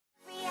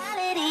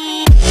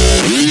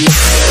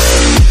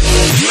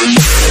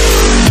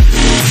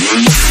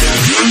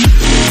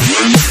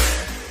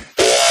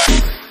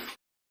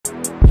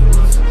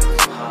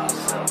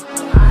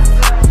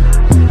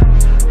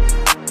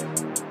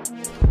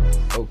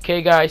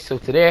Okay guys, so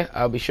today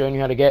I'll be showing you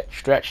how to get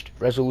stretched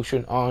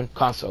resolution on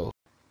console.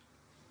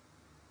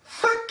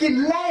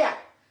 Fucking liar!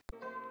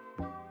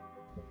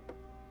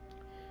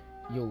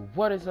 Yo,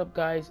 what is up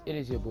guys? It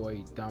is your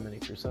boy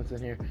Dominic or something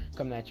here,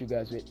 coming at you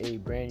guys with a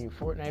brand new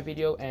Fortnite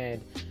video,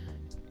 and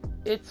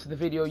it's the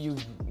video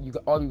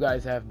all you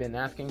guys have been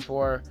asking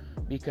for,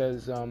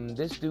 because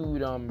this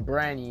dude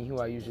Branny, who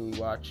I usually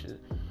watch,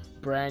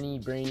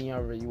 Brainy,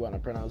 however you want to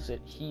pronounce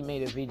it, he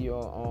made a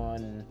video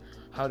on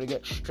how to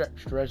get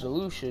stretched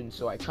resolution.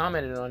 So I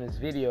commented on his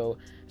video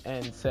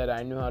and said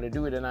I knew how to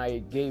do it, and I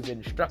gave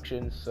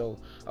instructions. So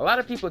a lot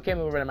of people came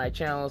over to my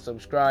channel,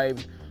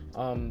 subscribed,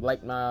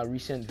 like my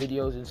recent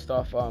videos and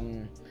stuff.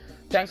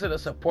 Thanks for the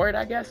support,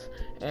 I guess.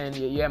 And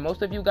yeah,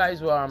 most of you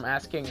guys were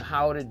asking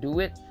how to do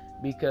it,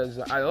 because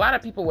a lot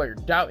of people were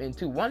doubting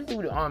too. One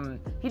dude,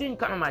 he didn't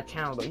come on my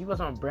channel, but he was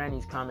on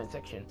Brandy's comment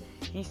section.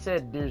 He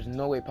said there's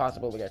no way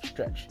possible to get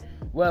stretched.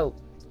 Well,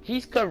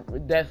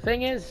 the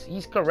thing is,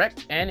 he's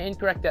correct and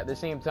incorrect at the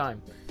same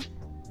time.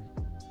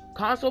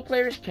 Console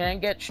players can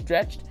get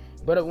stretched,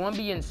 but it won't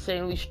be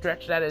insanely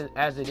stretched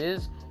as it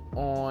is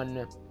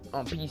on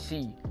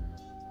PC.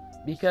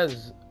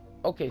 Because,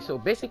 okay, so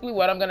basically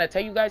what I'm gonna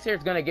tell you guys here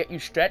is gonna get you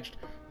stretched,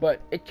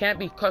 but it can't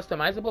be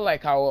customizable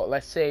like how,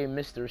 let's say,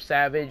 Mr.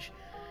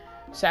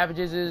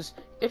 Savage's is.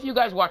 If you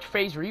guys watch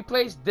phase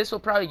replays, this will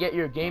probably get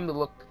your game to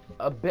look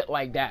a bit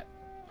like that.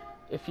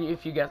 If you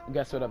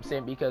guess what I'm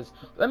saying, because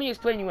let me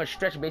explain you what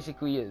stretch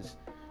basically is.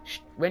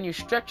 When you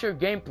stretch your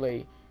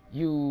gameplay,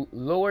 you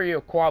lower your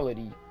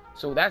quality.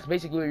 So that's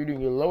basically what you're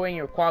doing. You're lowering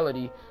your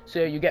quality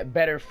so you get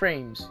better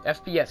frames,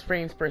 FPS,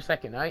 frames per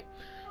second, right?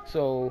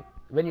 So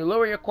when you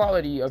lower your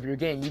quality of your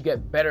game, you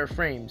get better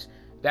frames.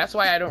 That's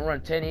why I don't run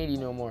 1080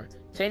 no more.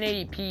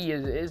 1080p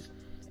is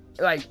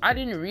like, I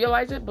didn't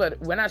realize it, but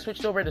when I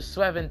switched over to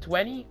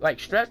 720, like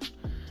stretched,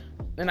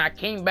 and I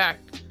came back,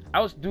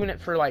 I was doing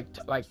it for like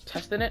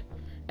testing it,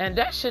 and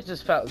that shit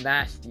just felt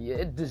nasty.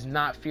 It does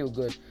not feel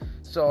good.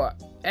 So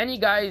any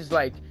guys,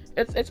 like,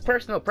 it's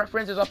personal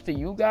preference, is up to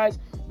you guys,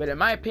 but in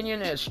my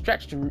opinion,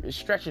 stretch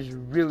is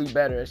really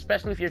better,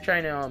 especially if you're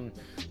trying to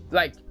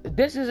like,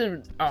 this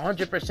isn't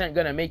 100%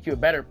 gonna make you a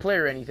better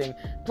player or anything.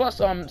 Plus,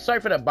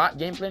 sorry for the bot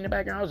gameplay in the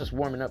background. I was just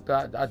warming up.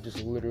 God, I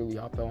just literally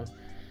hopped on,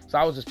 so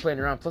I was just playing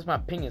around. Plus, my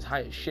ping is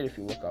high as shit if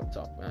you look up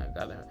top, man.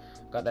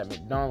 Got that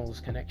McDonald's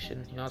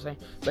connection, you know what I'm saying?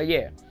 But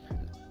yeah,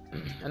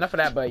 enough of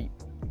that. But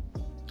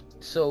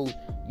so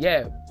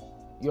yeah,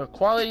 your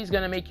quality is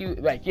gonna make you,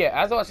 like, yeah,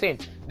 as I was saying,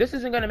 this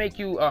isn't gonna make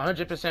you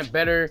 100%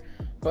 better,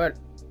 but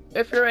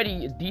if you're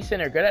already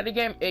decent or good at the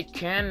game, it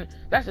can.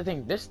 That's the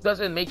thing. This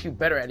doesn't make you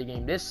better at the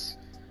game. This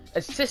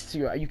assists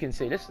you. You can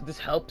say this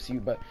helps you.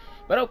 But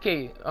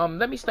okay.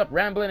 Let me stop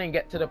rambling and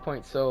get to the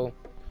point. So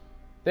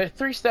there are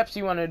 3 steps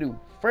you want to do.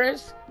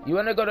 First, you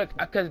want to go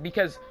to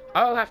because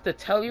I'll have to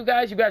tell you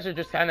guys. You guys are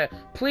just kind of,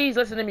 please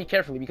listen to me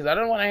carefully, because I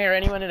don't want to hear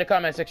anyone in the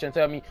comment section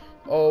tell me,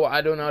 oh,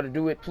 I don't know how to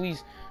do it.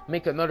 Please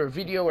make another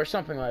video or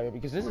something like that,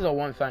 because this is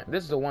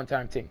a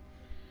one-time thing.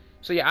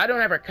 So yeah, I don't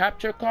have a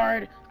capture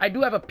card. I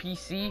do have a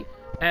PC,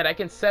 and I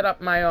can set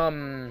up my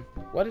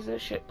what is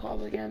this shit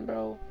called again,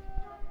 bro?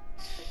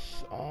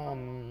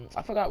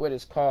 I forgot what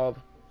it's called.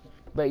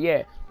 But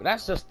yeah,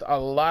 that's just a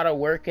lot of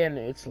work, and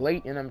it's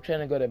late, and I'm trying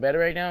to go to bed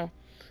right now.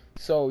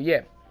 So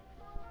yeah,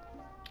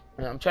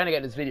 I'm trying to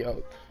get this video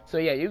out. So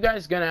yeah, you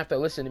guys gonna have to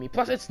listen to me.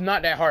 Plus, it's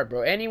not that hard,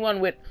 bro. Anyone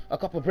with a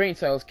couple brain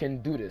cells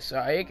can do this.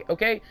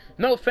 Okay?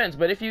 No offense,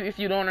 but if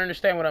you don't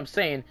understand what I'm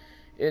saying,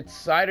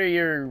 it's either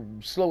you're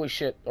slow as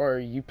shit, or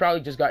you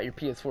probably just got your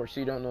PS4, so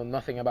you don't know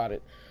nothing about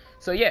it.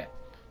 So yeah.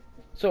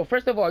 So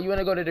first of all, you want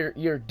to go to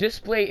your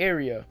display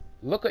area.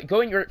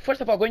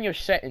 First of all, go in your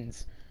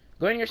settings.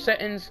 Go in your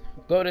settings.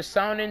 Go to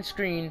sound and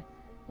screen.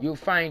 You'll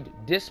find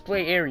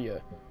display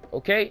area.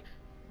 Okay.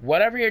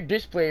 Whatever your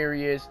display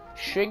area is,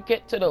 shrink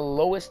it to the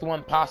lowest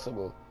one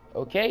possible.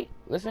 Okay.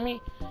 Listen to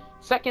me.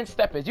 Second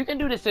step is, you can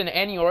do this in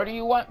any order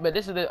you want, but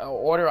this is the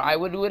order I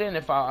would do it in,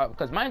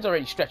 because mine's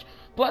already stretched.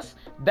 Plus,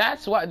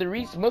 that's why the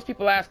reason most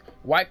people ask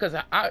why, because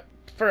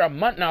for a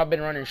month now I've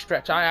been running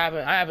stretch. I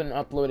haven't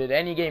uploaded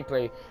any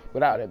gameplay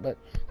without it. But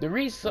the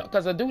reason,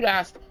 because a dude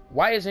asked,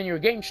 why isn't your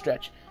game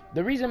stretch?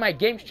 The reason my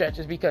game stretch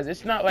is because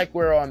it's not like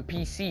we're on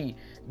PC.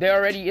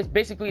 It's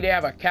basically they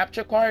have a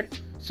capture card,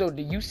 so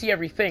you see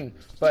everything.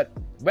 But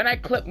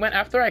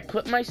after I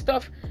clip my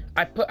stuff,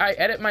 I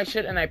edit my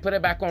shit and I put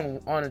it back on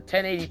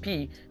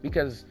 1080p,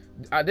 because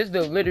this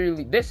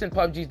in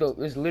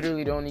PUBG is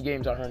literally the only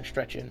games I run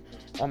stretching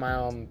on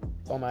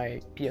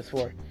my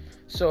PS4.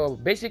 So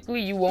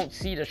basically, you won't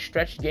see the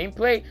stretched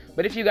gameplay.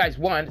 But if you guys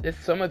want,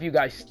 if some of you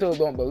guys still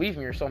don't believe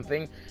me or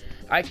something,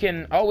 I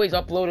can always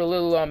upload a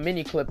little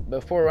mini clip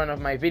before one of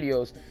my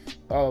videos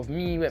of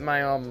me with my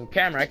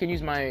camera. I can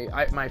use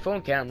my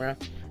phone camera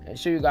and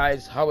show you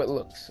guys how it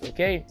looks.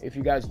 Okay, if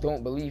you guys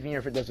don't believe me, or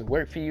if it doesn't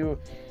work for you,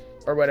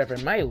 or whatever.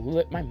 My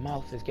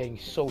mouth is getting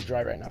so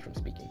dry right now from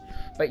speaking.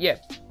 But yeah,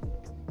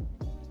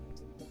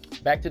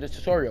 back to the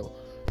tutorial.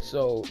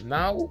 So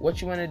now what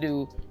you want to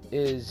do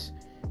is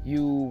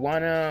you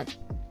wanna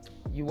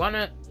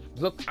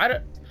look.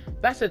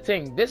 that's the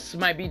thing. This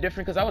might be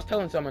different because I was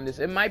telling someone this.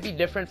 It might be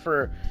different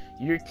for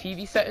your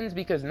TV settings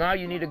because now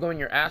you need to go in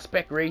your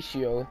aspect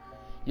ratio.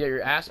 Yeah,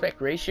 your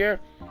aspect ratio.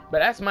 But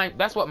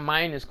that's what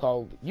mine is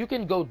called. You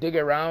can go dig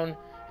around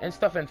and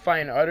stuff and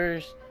find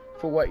others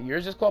for what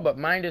yours is called, but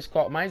mine's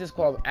is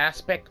called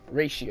aspect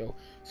ratio.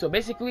 So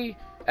basically,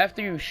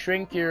 after you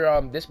shrink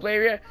your display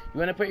area, you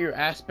want to put your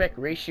aspect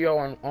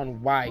ratio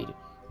on wide,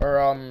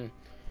 or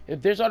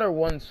if there's other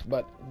ones,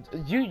 but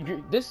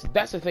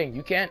that's the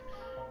thing.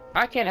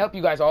 I can't help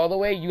you guys all the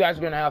way. You guys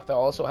are gonna have to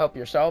also help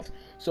yourselves.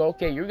 So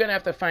okay, you're gonna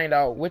have to find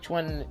out which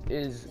one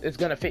is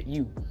gonna fit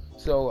you.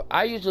 So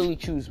I usually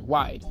choose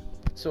wide.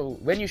 So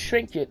when you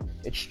shrink it,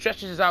 it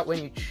stretches out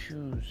when you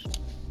choose.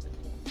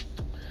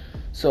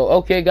 So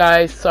okay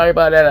guys, sorry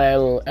about that, I had a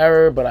little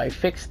error, but I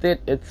fixed it.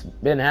 It's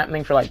been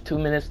happening for like 2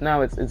 minutes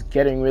now. It's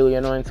getting really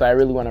annoying, so I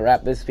really want to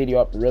wrap this video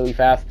up really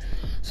fast.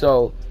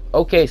 So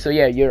okay, so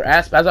yeah, your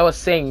as I was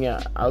saying,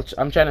 yeah,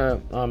 I'm trying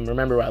to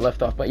remember where I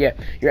left off, but yeah,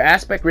 your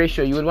aspect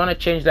ratio, you would want to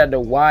change that to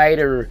wide,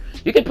 or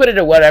you can put it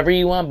to whatever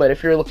you want. But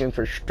if you're looking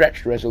for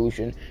stretched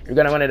resolution, you're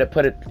gonna want to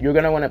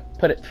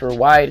put it for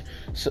wide,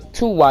 so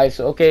too wide.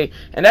 So okay,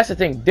 and that's the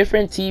thing.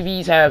 Different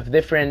TVs have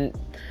different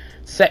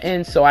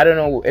settings, so I don't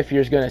know if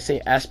you're gonna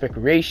say aspect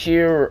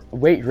ratio or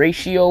weight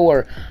ratio,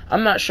 or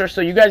I'm not sure.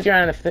 So you guys are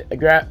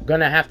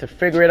gonna have to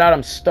figure it out.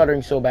 I'm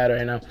stuttering so bad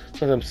right now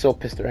because I'm so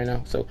pissed right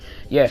now. So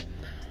yeah.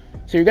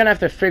 So you're gonna have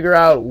to figure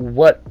out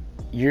what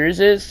yours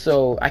is.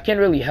 So I can't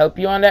really help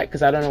you on that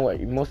because I don't know what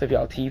most of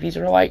y'all TVs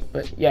are like.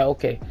 But yeah,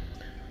 okay.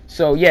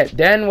 So yeah,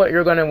 then what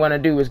you're gonna want to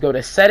do is go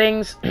to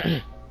settings,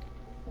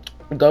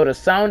 go to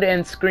sound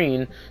and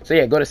screen. So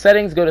yeah, go to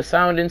settings, go to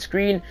sound and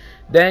screen.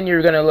 Then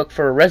you're gonna look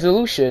for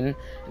resolution.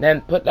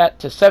 Then put that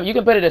to 7. You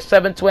can put it to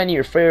 720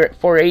 or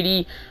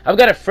 480. I've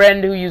got a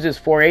friend who uses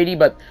 480,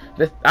 but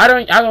I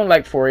don't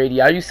like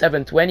 480. I use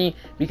 720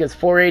 because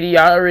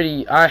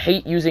 480. I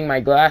hate using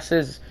my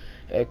glasses.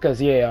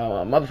 Because yeah,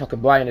 I'm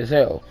motherfucking blind as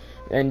hell,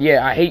 and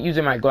yeah, I hate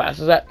using my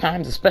glasses at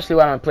times, especially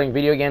when I'm playing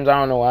video games. I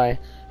don't know why,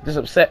 this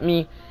upset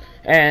me,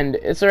 and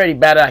it's already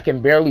bad that I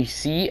can barely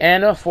see.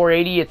 And a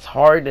 480, it's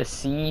hard to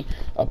see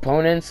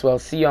opponents,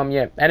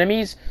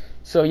 enemies.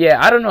 So yeah,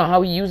 I don't know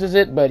how he uses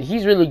it, but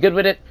he's really good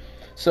with it.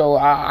 So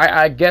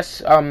I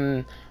guess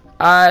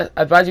I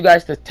advise you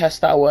guys to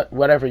test out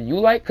whatever you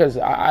like, because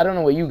I don't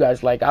know what you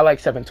guys like. I like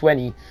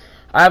 720.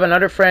 I have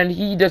another friend,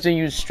 he doesn't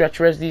use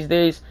stretch res these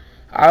days.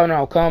 I don't know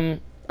how come.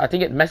 I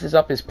think it messes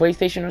up his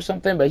PlayStation or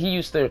something, but he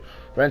used to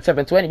run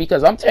 720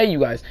 because I'm telling you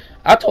guys,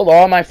 I told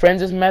all my friends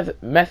this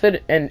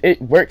method and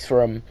it works for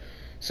them.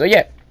 So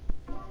yeah,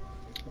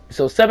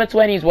 so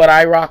 720 is what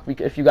I rock.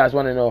 If you guys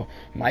want to know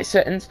my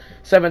settings,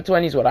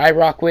 720 is what I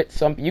rock with.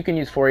 You can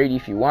use 480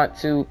 if you want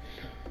to.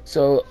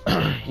 So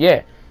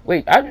yeah,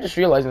 wait, I'm just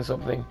realizing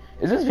something.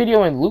 Is this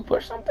video in loop or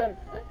something?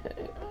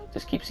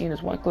 Just keep seeing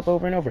this one clip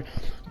over and over.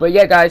 But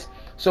yeah guys,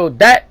 so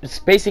that's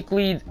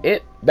basically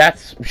it.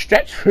 That's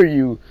stretch for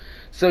you.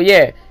 So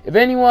yeah, if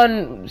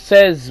anyone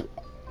says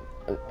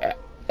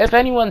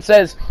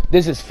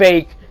this is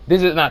fake,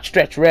 this is not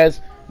stretch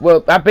res,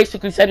 well, I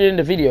basically said it in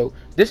the video.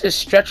 This is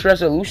stretch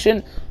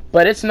resolution,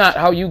 but it's not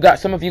how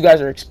some of you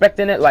guys are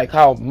expecting it, like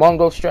how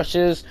Mongo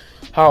stretches,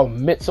 how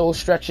Mitzel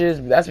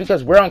stretches. That's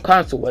because we're on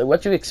console.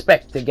 What you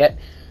expect to get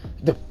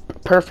the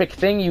perfect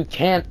thing, you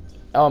can't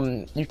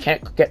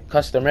get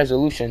custom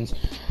resolution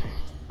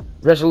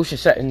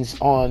settings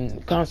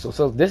on console.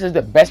 So this is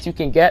the best you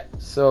can get.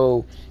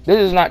 So this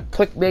is not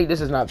clickbait,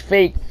 this is not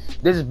fake,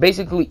 this is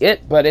basically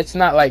it. But it's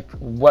not like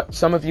what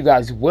some of you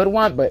guys would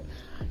want, but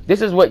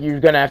this is what you're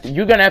gonna have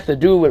to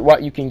do with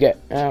what you can get.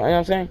 You know what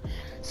I'm saying?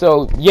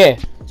 So yeah,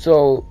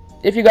 so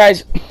if you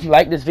guys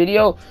like this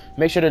video,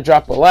 make sure to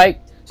drop a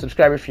like,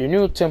 subscribe if you're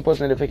new, turn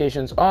post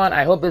notifications on.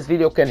 I hope this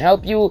video can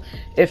help you.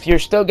 If you're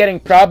still getting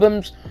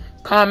problems,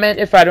 comment.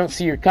 If I don't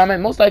see your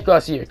comment, most likely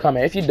I'll see your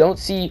comment. If I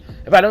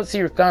don't see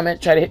your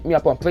comment, try to hit me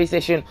up on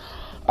PlayStation.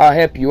 I'll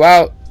help you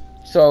out.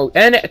 So,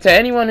 and to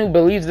anyone who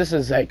believes this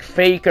is like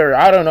fake, or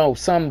I don't know,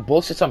 some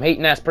bullshit, some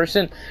hating ass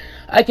person,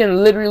 I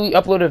can literally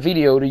upload a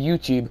video to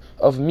YouTube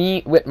of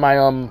me with my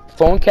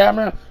phone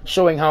camera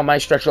showing how my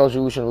stretch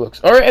resolution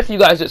looks, or if you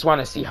guys just want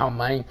to see how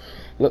mine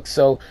looks.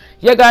 So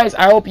yeah guys,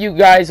 I hope you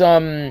guys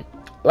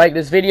like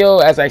this video.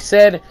 As I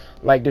said,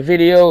 like the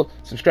video,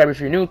 subscribe if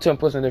you're new, turn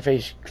post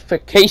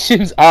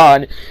notifications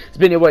on. It's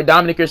been your boy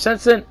Dominic, your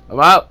Sensen. I'm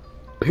out.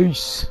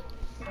 Peace.